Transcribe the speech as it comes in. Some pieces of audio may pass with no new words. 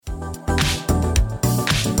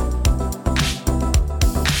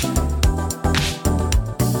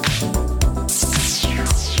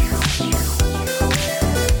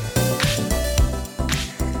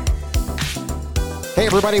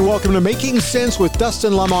everybody. Welcome to Making Sense with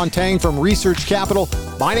Dustin Lamontagne from Research Capital.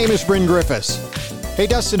 My name is Bryn Griffiths. Hey,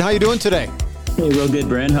 Dustin, how you doing today? Hey, real good,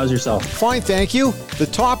 Bryn. How's yourself? Fine, thank you. The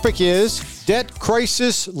topic is debt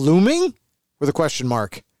crisis looming? With a question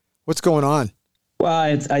mark. What's going on?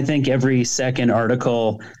 Well, I think every second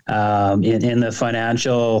article in the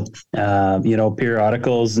financial,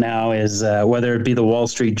 periodicals now is whether it be the Wall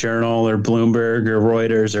Street Journal or Bloomberg or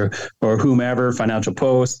Reuters or whomever, Financial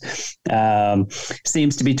Post,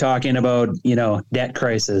 seems to be talking about, debt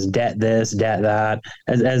crisis, debt this, debt that,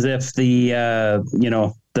 as if the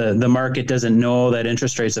market doesn't know that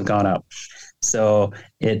interest rates have gone up. So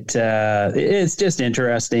it's just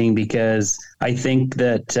interesting because I think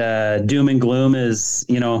that doom and gloom is,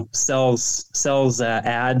 sells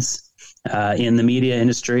ads in the media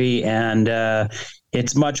industry, and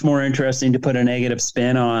it's much more interesting to put a negative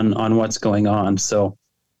spin on what's going on. So,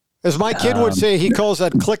 as my kid would say, he calls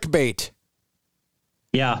that clickbait.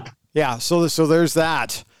 Yeah. Yeah. So there's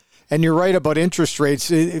that. And you're right about interest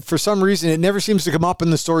rates. For some reason, it never seems to come up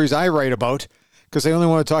in the stories I write about because they only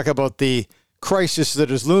want to talk about the crisis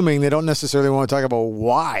that is looming. They don't necessarily want to talk about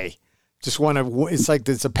why. Just want to, it's like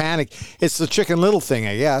it's a panic. It's the Chicken Little thing,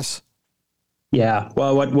 I guess. Yeah.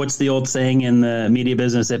 Well, what's the old saying in the media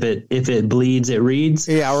business? If it bleeds, it reads.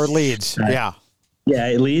 Yeah, or it leads. Yeah. Yeah,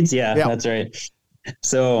 it leads. Yeah, that's right.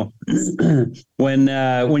 So when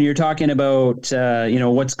you're talking about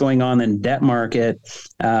what's going on in the debt market,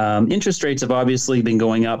 interest rates have obviously been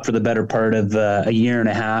going up for the better part of a year and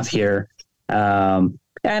a half here.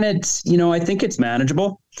 And it's, I think it's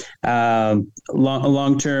manageable.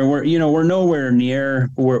 Long term, we're nowhere near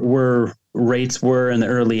where rates were in the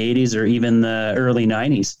early 80s or even the early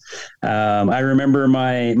 90s. I remember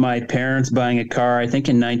my parents buying a car, I think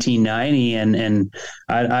in 1990, and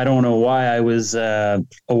I don't know why I was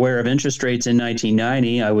aware of interest rates in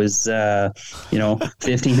 1990. I was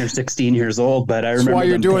 15 or 16 years old, but I remember that's why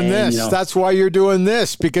you're doing this. That's why you're doing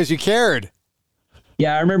this, because you cared.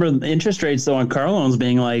 Yeah, I remember interest rates, though, on car loans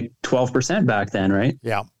being like 12% back then, right?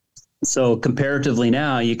 Yeah. So comparatively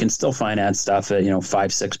now, you can still finance stuff at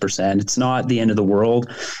 5-6%. It's not the end of the world.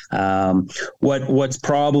 What's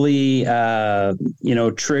probably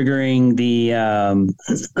triggering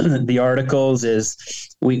the articles is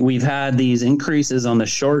we've had these increases on the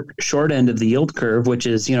short end of the yield curve, which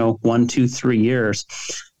is 1, 2, 3 years.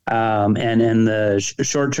 And the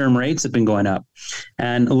short-term rates have been going up,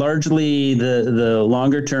 and largely the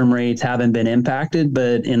longer-term rates haven't been impacted.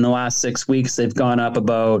 But in the last 6 weeks, they've gone up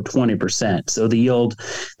about 20%. So the yield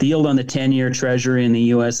on the 10-year Treasury in the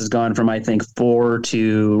U.S. has gone from, I think, 4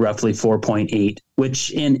 to roughly 4.8,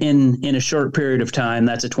 which in a short period of time,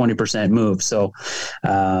 that's a 20% move. So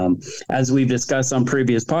as we've discussed on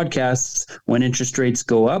previous podcasts, when interest rates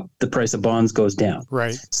go up, the price of bonds goes down.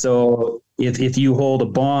 Right. So if you hold a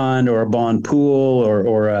bond or a bond pool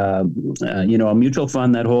or a mutual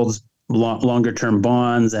fund that holds longer term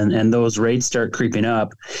bonds and those rates start creeping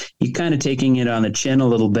up, you're kind of taking it on the chin a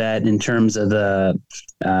little bit in terms of the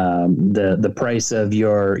price of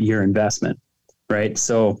your investment, right?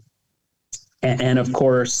 So, and of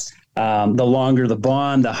course, the longer the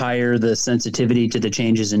bond, the higher the sensitivity to the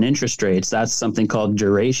changes in interest rates. That's something called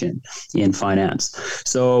duration in finance.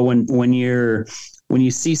 So when you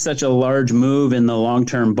see such a large move in the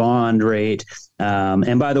long-term bond rate,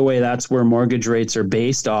 and by the way, that's where mortgage rates are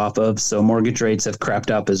based off of. So mortgage rates have crept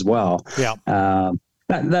up as well. Yeah.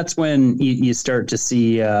 That's when you start to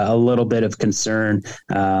see a little bit of concern,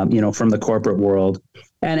 from the corporate world,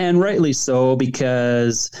 and rightly so,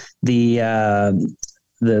 because the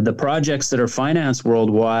projects that are financed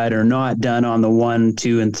worldwide are not done on the 1,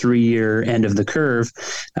 2, and 3 year end of the curve.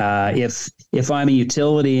 If I'm a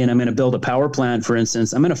utility and I'm going to build a power plant, for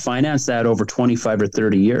instance, I'm going to finance that over 25 or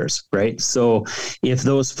 30 years, right? So if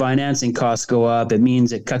those financing costs go up, it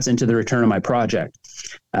means it cuts into the return of my project.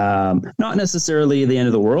 Not necessarily the end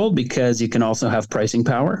of the world, because you can also have pricing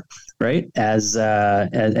power, right? As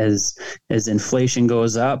inflation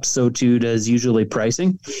goes up, so too does usually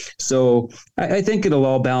pricing. So I think it'll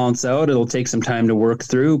all balance out. It'll take some time to work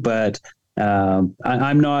through, but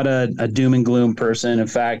I'm not a doom and gloom person. In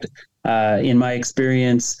fact, in my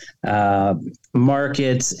experience,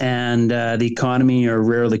 markets and the economy are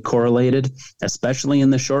rarely correlated, especially in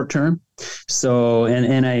the short term. So,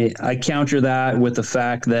 and I counter that with the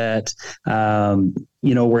fact that,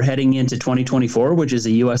 we're heading into 2024, which is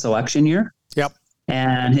a U.S. election year. Yep.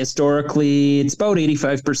 And historically, it's about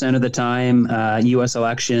 85% of the time, U.S.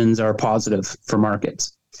 elections are positive for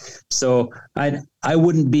markets. So I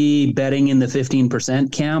wouldn't be betting in the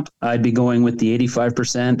 15% camp. I'd be going with the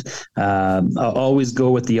 85%. I'll always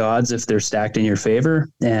go with the odds if they're stacked in your favor.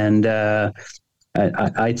 And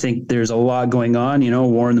I think there's a lot going on,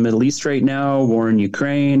 war in the Middle East right now, war in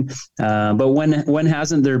Ukraine. But when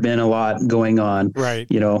hasn't there been a lot going on? Right.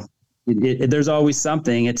 There's always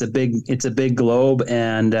something. It's a big globe,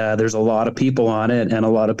 and there's a lot of people on it, and a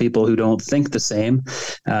lot of people who don't think the same,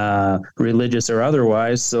 religious or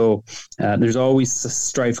otherwise. So there's always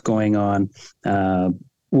strife going on.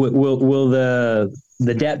 Will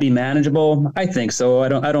the debt be manageable? I think so. I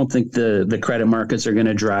don't think the credit markets are going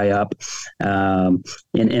to dry up.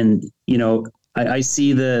 I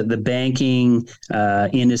see the banking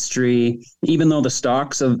industry, even though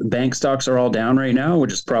the bank stocks are all down right now,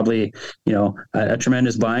 which is probably a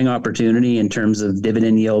tremendous buying opportunity in terms of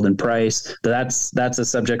dividend yield and price. That's a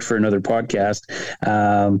subject for another podcast.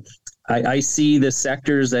 I see the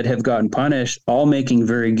sectors that have gotten punished all making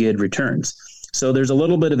very good returns. So there's a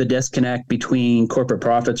little bit of a disconnect between corporate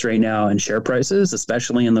profits right now and share prices,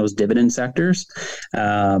 especially in those dividend sectors.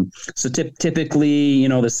 So typically,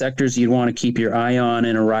 the sectors you'd want to keep your eye on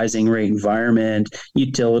in a rising rate environment: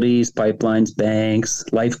 utilities, pipelines, banks,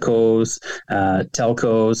 life cos,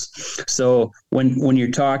 telcos. So when you're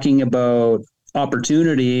talking about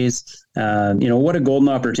opportunities, what a golden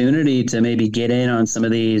opportunity to maybe get in on some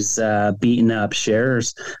of these beaten up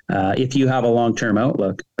shares if you have a long-term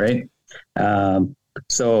outlook, right?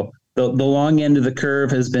 So the long end of the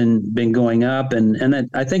curve has been going up, and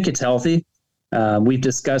I think it's healthy. We've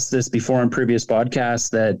discussed this before in previous podcasts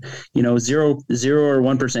that 0 or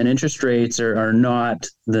 1% interest rates are not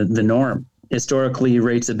the norm. Historically,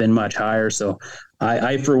 rates have been much higher. So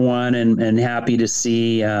I for one, am happy to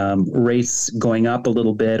see rates going up a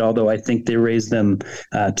little bit, although I think they raised them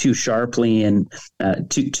too sharply and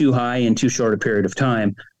too high in too short a period of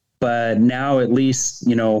time. But now at least,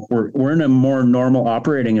 we're in a more normal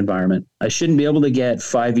operating environment. I shouldn't be able to get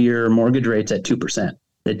 5-year mortgage rates at 2%.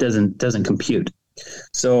 It doesn't compute.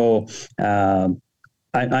 So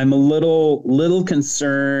I'm a little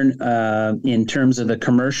concerned in terms of the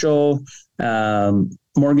commercial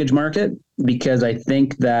mortgage market, because I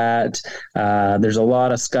think that there's a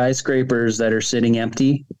lot of skyscrapers that are sitting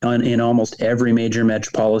empty in almost every major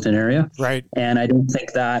metropolitan area. Right. And I don't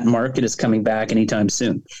think that market is coming back anytime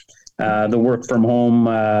soon. The work from home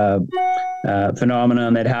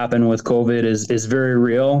phenomenon that happened with COVID is very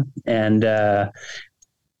real. And,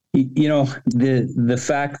 the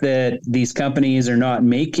fact that these companies are not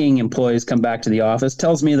making employees come back to the office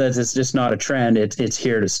tells me that it's just not a trend. It's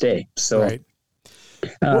here to stay. So, right.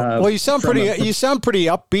 Well, you sound pretty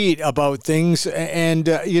upbeat about things, and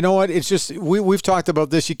you know what? It's just we've talked about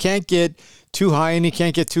this. You can't get too high and you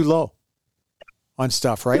can't get too low on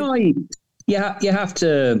stuff, right? No, you have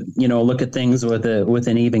to look at things with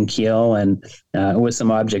an even keel and with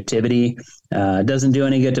some objectivity. It doesn't do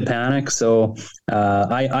any good to panic. So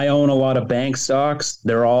I own a lot of bank stocks.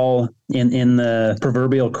 They're all in the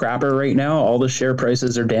proverbial crapper right now. All the share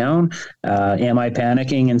prices are down. Am I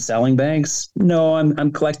panicking and selling banks? No,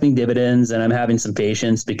 I'm collecting dividends, and I'm having some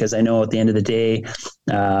patience, because I know at the end of the day,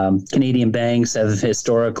 Canadian banks have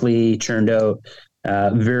historically churned out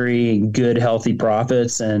very good, healthy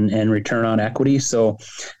profits and return on equity. So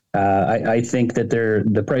I think that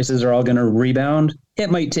the prices are all going to rebound. It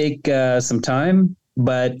might take some time,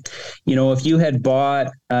 but if you had bought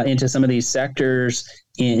into some of these sectors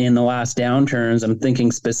in the last downturns, I'm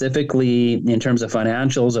thinking specifically in terms of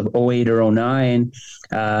financials of 08 or 09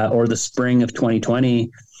 or the spring of 2020,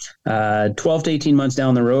 12 to 18 months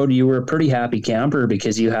down the road, you were a pretty happy camper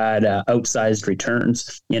because you had outsized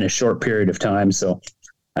returns in a short period of time. So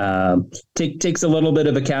takes a little bit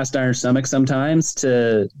of a cast iron stomach sometimes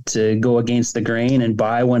to go against the grain and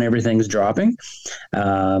buy when everything's dropping.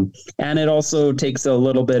 And it also takes a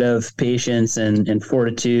little bit of patience and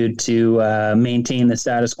fortitude to maintain the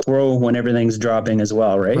status quo when everything's dropping as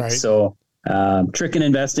well, right? So trick in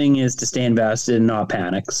investing is to stay invested and not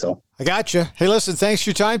panic. So I got you. Hey, listen, thanks for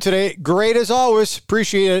your time today. Great as always.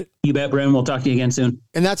 Appreciate it. You bet, Bren. We'll talk to you again soon.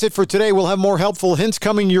 And that's it for today. We'll have more helpful hints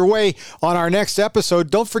coming your way on our next episode.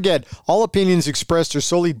 Don't forget, all opinions expressed are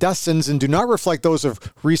solely Dustin's and do not reflect those of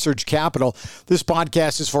Research Capital. This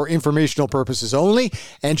podcast is for informational purposes only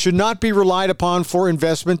and should not be relied upon for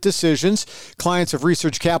investment decisions. Clients of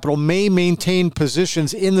Research Capital may maintain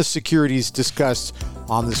positions in the securities discussed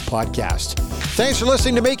on this podcast. Thanks for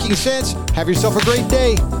listening to Making Sense. Have yourself a great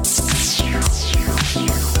day.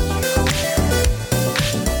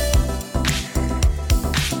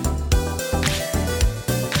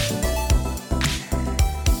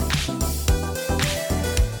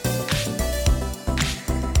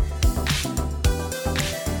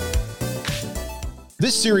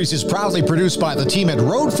 This series is proudly produced by the team at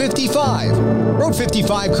Road 55. Road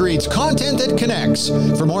 55 creates content that connects.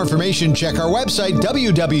 For more information, check our website,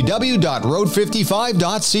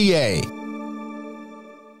 www.road55.ca.